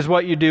is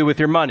what you do with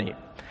your money.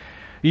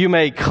 You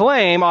may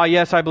claim,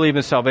 yes, I believe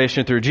in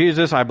salvation through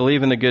Jesus. I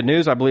believe in the good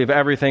news. I believe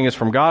everything is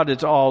from God.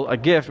 It's all a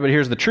gift. But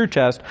here's the true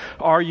test.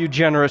 Are you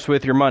generous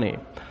with your money?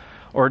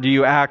 Or do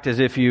you act as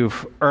if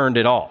you've earned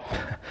it all?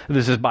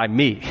 This is by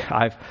me.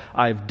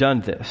 I've done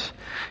this.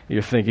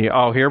 You're thinking,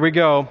 here we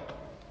go.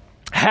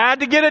 Had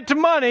to get it to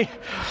money.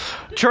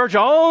 Church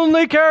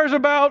only cares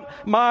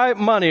about my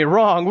money.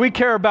 Wrong. We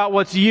care about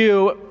what's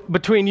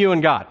between you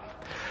and God.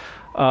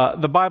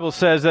 The Bible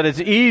says that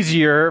it's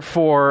easier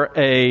for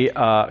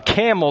a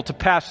camel to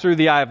pass through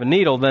the eye of a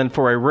needle than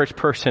for a rich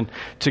person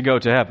to go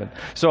to heaven.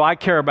 So I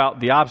care about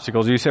the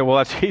obstacles. You say, well,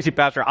 that's easy,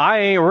 Pastor. I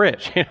ain't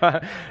rich.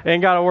 I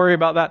ain't got to worry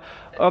about that.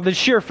 The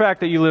sheer fact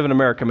that you live in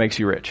America makes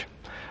you rich.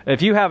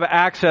 If you have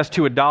access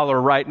to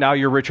 $1 right now,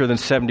 you're richer than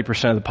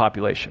 70% of the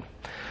population.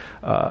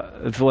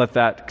 Let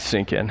that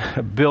sink in.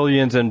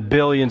 Billions and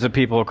billions of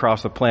people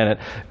across the planet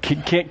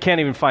can't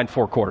even find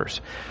 4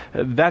 quarters.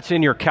 That's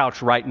in your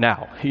couch right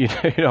now.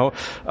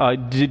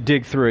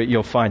 Dig through it,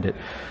 you'll find it.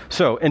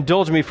 So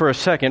indulge me for a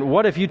second.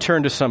 What if you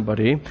turn to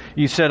somebody,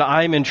 you said,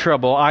 I'm in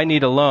trouble, I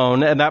need a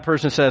loan, and that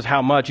person says,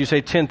 how much? You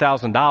say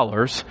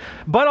 $10,000,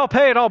 but I'll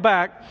pay it all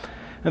back.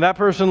 And that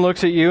person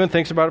looks at you and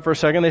thinks about it for a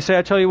second. They say,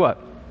 I tell you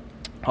what,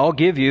 I'll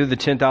give you the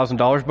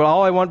 $10,000, but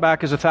all I want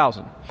back is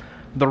 $1,000.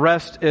 The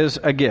rest is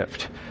a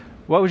gift.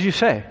 What would you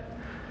say?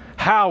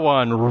 How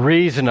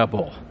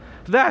unreasonable.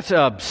 That's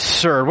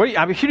absurd.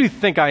 Who do you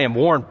think I am,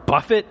 Warren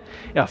Buffett?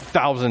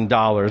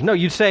 $1,000. No,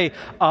 you'd say,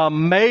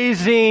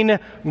 amazing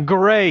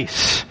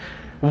grace.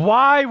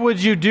 Why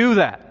would you do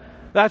that?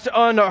 That's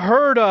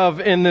unheard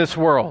of in this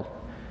world.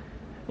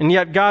 And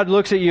yet God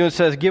looks at you and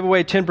says, give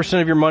away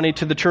 10% of your money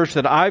to the church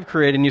that I've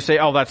created. And you say,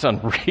 oh, that's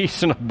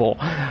unreasonable.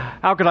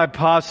 How could I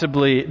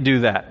possibly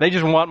do that? They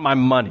just want my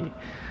money.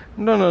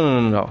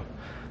 No.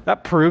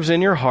 That proves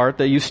in your heart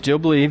that you still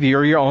believe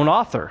you're your own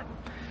author.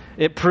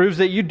 It proves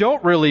that you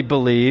don't really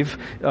believe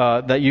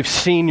that you've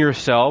seen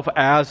yourself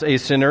as a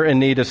sinner in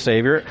need of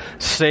Savior,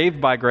 saved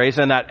by grace,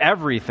 and that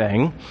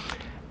everything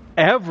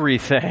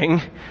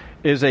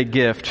is a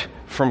gift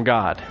from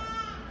God.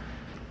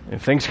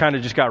 And things kind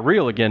of just got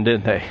real again,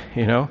 didn't they?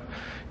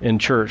 In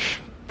church,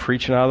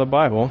 preaching out of the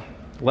Bible.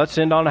 Let's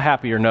end on a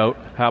happier note.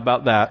 How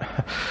about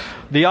that?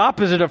 The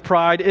opposite of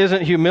pride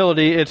isn't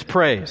humility, it's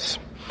praise.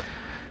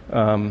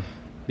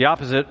 The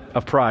opposite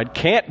of pride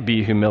can't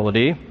be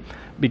humility,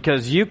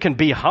 because you can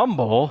be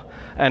humble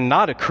and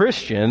not a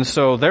Christian.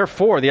 So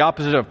therefore, the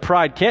opposite of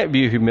pride can't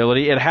be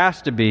humility. It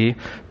has to be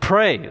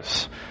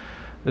praise.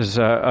 This is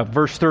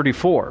verse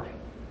 34.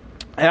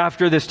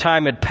 After this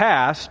time had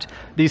passed,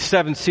 these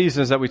 7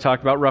 seasons that we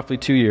talked about, roughly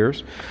 2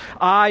 years,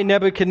 I,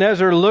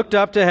 Nebuchadnezzar, looked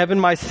up to heaven,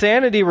 my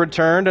sanity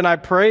returned, and I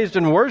praised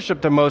and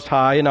worshiped the Most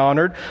High and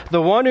honored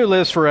the one who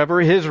lives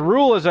forever. His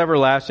rule is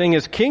everlasting.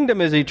 His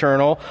kingdom is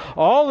eternal.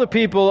 All the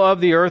people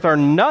of the earth are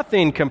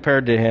nothing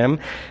compared to him.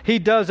 He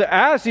does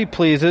as he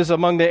pleases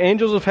among the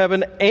angels of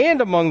heaven and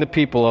among the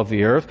people of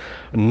the earth.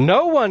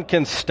 No one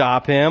can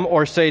stop him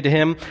or say to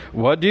him,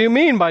 what do you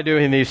mean by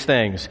doing these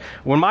things?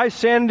 When my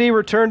sanity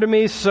returned to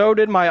me, so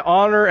did my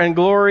honor and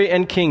glory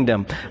and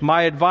kingdom.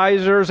 My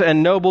advisors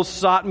and nobles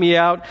sought me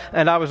out,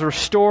 and I was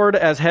restored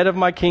as head of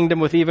my kingdom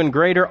with even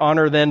greater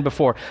honor than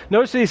before.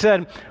 Notice that he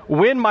said,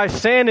 when my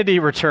sanity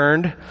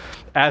returned,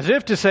 as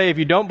if to say, if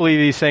you don't believe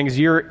these things,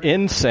 you're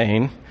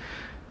insane.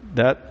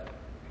 That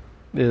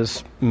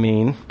is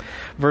mean.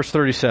 Verse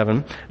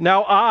 37,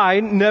 now I,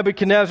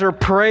 Nebuchadnezzar,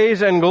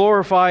 praise and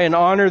glorify and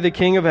honor the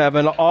King of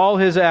heaven. All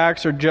his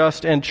acts are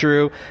just and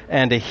true,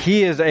 and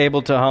he is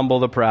able to humble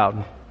the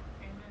proud.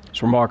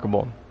 It's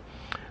remarkable.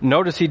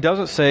 Notice he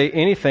doesn't say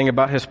anything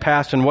about his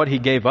past and what he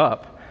gave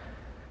up.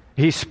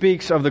 He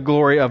speaks of the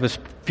glory of his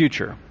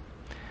future.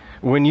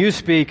 When you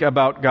speak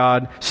about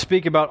God,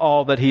 speak about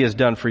all that he has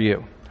done for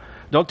you.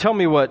 Don't tell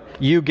me what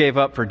you gave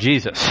up for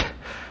Jesus.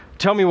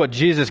 Tell me what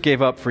Jesus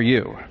gave up for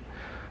you.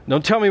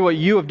 Don't tell me what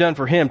you have done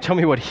for him. Tell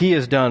me what he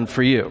has done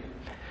for you.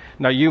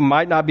 Now, you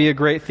might not be a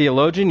great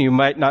theologian. You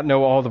might not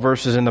know all the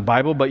verses in the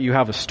Bible, but you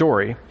have a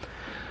story.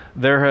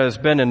 There has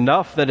been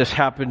enough that has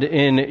happened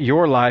in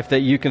your life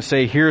that you can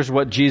say, here's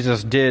what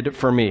Jesus did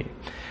for me.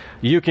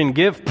 You can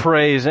give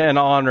praise and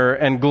honor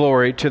and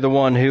glory to the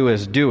one who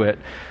is due it,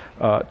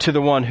 to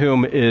the one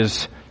whom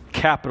is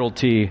capital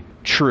T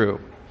true.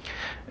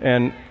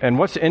 And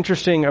what's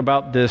interesting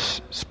about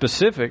this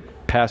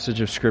specific passage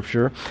of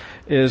Scripture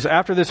is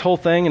after this whole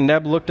thing, and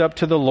Neb looked up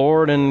to the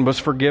Lord and was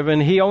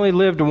forgiven, he only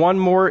lived 1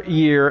 more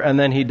year and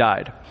then he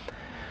died.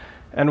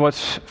 And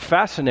what's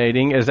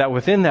fascinating is that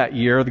within that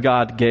year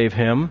God gave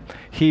him,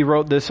 he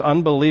wrote this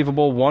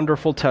unbelievable,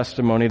 wonderful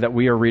testimony that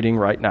we are reading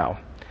right now.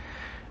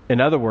 In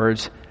other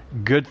words,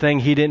 good thing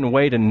he didn't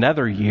wait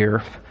another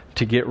year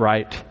to get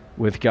right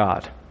with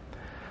God.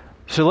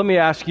 So let me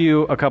ask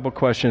you a couple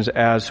questions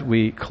as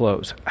we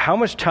close. How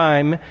much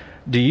time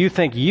do you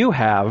think you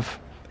have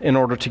in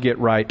order to get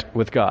right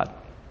with God?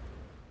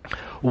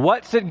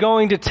 What's it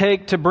going to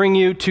take to bring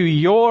you to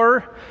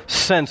your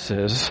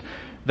senses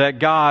that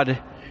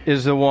God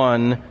is the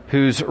one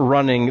who's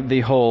running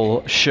the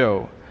whole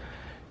show?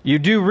 You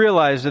do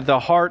realize that the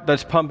heart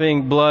that's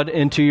pumping blood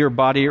into your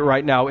body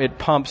right now, it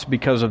pumps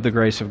because of the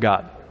grace of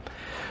God.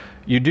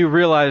 You do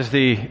realize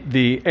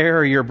the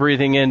air you're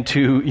breathing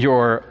into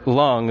your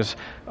lungs,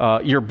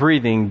 you're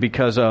breathing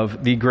because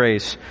of the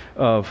grace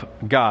of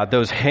God.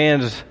 Those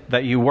hands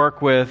that you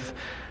work with,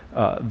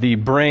 the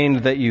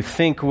brain that you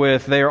think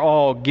with, they are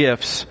all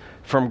gifts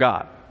from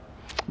God.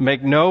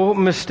 Make no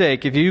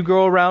mistake, if you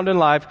go around in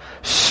life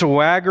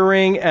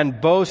swaggering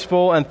and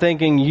boastful and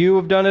thinking you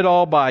have done it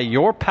all by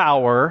your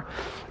power,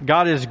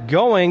 God is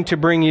going to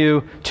bring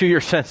you to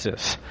your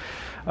senses.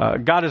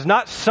 God is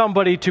not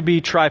somebody to be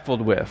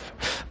trifled with.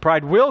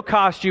 Pride will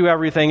cost you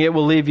everything. It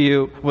will leave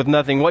you with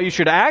nothing. What you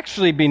should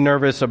actually be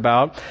nervous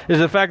about is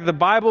the fact that the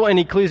Bible in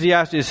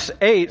Ecclesiastes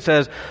 8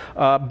 says,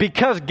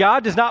 because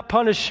God does not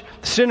punish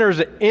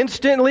sinners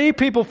instantly,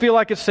 people feel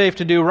like it's safe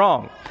to do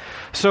wrong.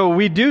 So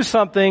we do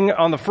something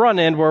on the front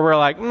end where we're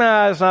like,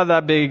 nah, it's not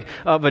that big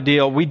of a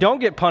deal. We don't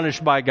get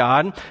punished by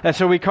God. And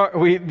so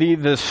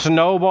the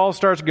snowball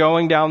starts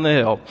going down the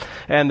hill.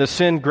 And the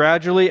sin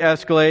gradually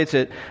escalates.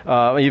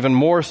 Even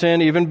more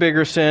sin, even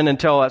bigger sin,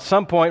 until at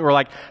some point we're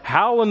like,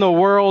 how in the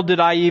world did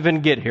I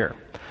even get here?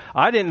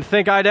 I didn't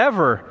think I'd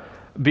ever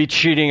be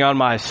cheating on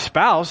my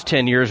spouse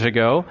 10 years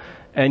ago.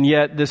 And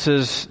yet this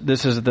is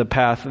the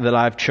path that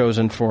I've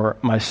chosen for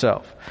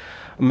myself.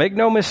 Make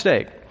no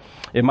mistake.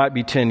 It might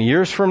be 10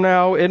 years from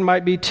now. It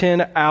might be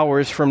 10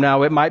 hours from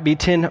now. It might be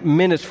 10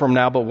 minutes from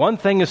now. But one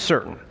thing is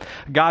certain.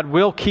 God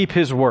will keep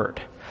his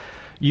word.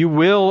 You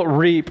will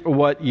reap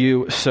what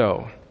you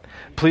sow.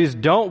 please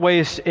don't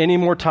waste any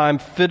more time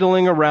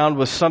fiddling around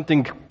with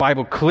something the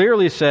Bible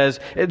clearly says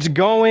it's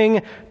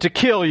going to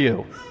kill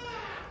you.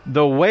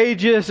 The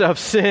wages of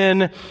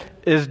sin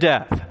is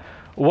death.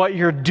 What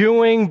you're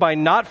doing by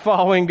not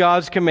following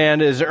God's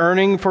command is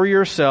earning for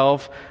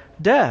yourself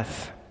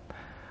death.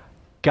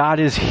 God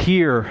is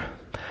here.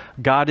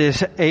 God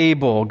is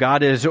able.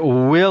 God is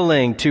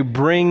willing to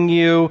bring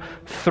you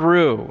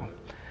through.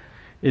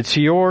 It's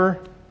your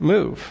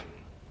move.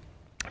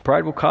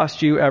 Pride will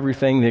cost you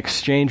everything. The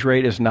exchange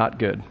rate is not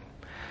good.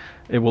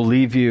 It will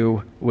leave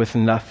you with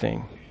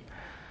nothing.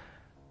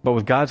 But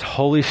with God's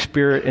Holy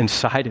Spirit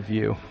inside of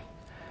you,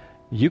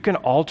 you can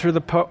alter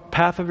the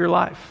path of your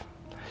life.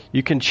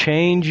 You can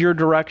change your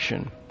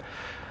direction.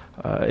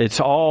 It's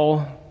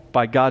all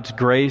by God's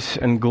grace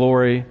and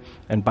glory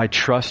and by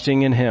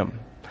trusting in Him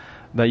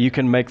that you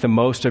can make the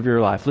most of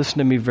your life. Listen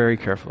to me very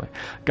carefully.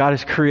 God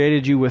has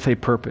created you with a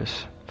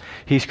purpose.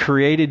 He's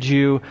created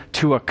you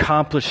to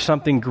accomplish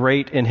something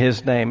great in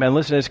His name. And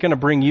listen, it's going to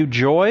bring you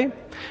joy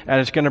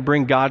and it's going to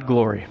bring God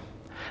glory.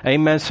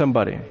 Amen,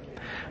 somebody.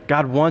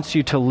 God wants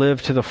you to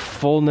live to the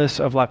fullness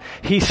of life.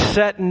 He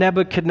set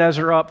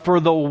Nebuchadnezzar up for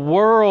the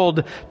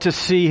world to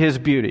see his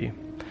beauty.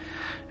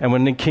 And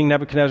when King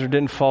Nebuchadnezzar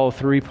didn't follow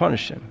through, he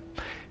punished him.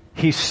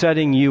 He's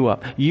setting you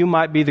up. You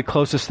might be the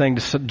closest thing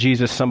to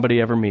Jesus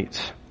somebody ever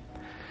meets.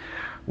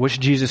 Which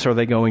Jesus are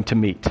they going to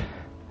meet?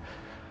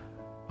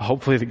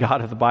 Hopefully the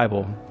God of the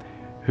Bible,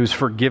 who's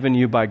forgiven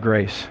you by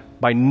grace,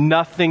 by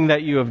nothing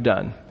that you have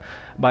done,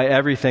 by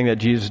everything that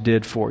Jesus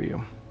did for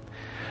you.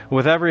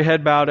 With every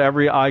head bowed,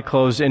 every eye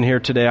closed in here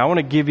today, I want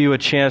to give you a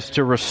chance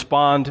to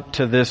respond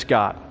to this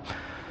God.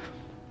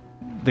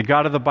 The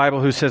God of the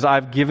Bible who says,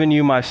 I've given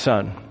you my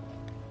Son.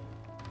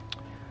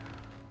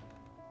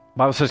 The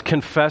Bible says,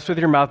 confess with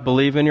your mouth,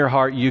 believe in your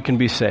heart, you can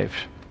be saved.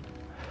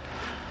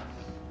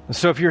 And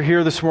so if you're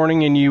here this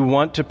morning and you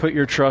want to put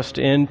your trust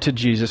into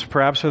Jesus,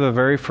 perhaps for the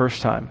very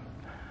first time,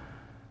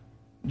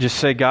 just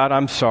say, God,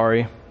 I'm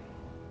sorry.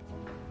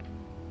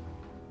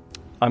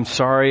 I'm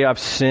sorry I've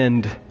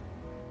sinned.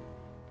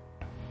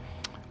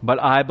 But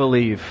I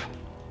believe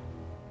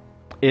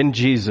in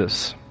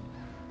Jesus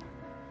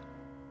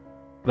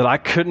that I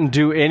couldn't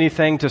do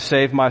anything to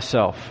save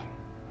myself.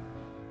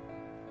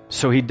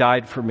 So He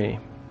died for me.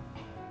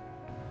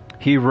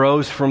 He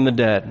rose from the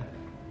dead.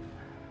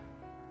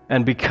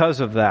 And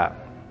because of that,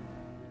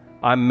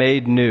 I'm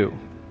made new.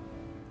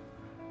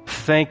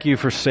 Thank you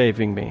for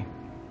saving me.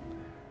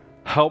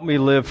 Help me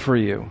live for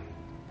you.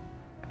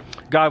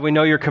 God, we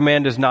know your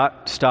command does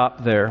not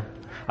stop there.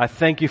 I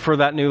thank you for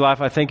that new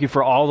life. I thank you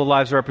for all the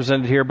lives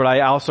represented here, but I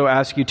also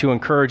ask you to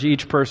encourage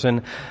each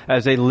person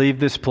as they leave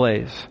this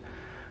place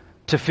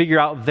to figure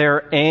out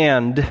their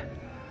and,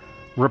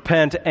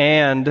 repent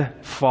and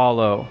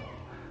follow.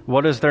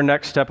 What is their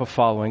next step of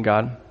following,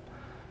 God?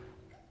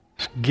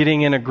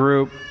 Getting in a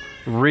group,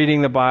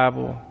 reading the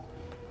Bible,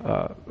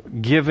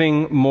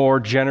 giving more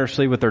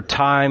generously with their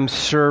time,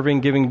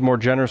 serving, giving more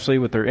generously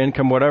with their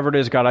income, whatever it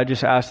is, God, I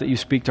just ask that you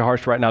speak to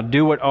hearts right now.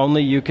 Do what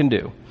only you can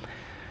do.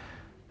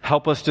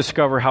 Help us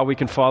discover how we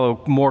can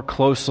follow more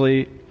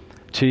closely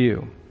to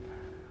you.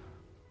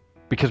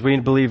 Because we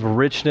believe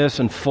richness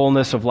and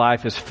fullness of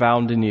life is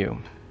found in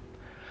you.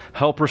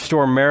 Help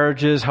restore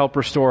marriages, help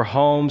restore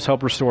homes,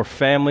 help restore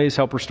families,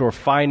 help restore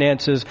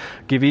finances.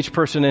 Give each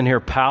person in here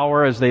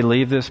power as they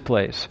leave this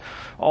place.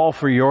 All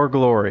for your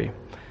glory.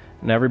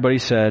 And everybody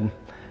said,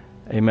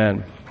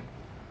 amen.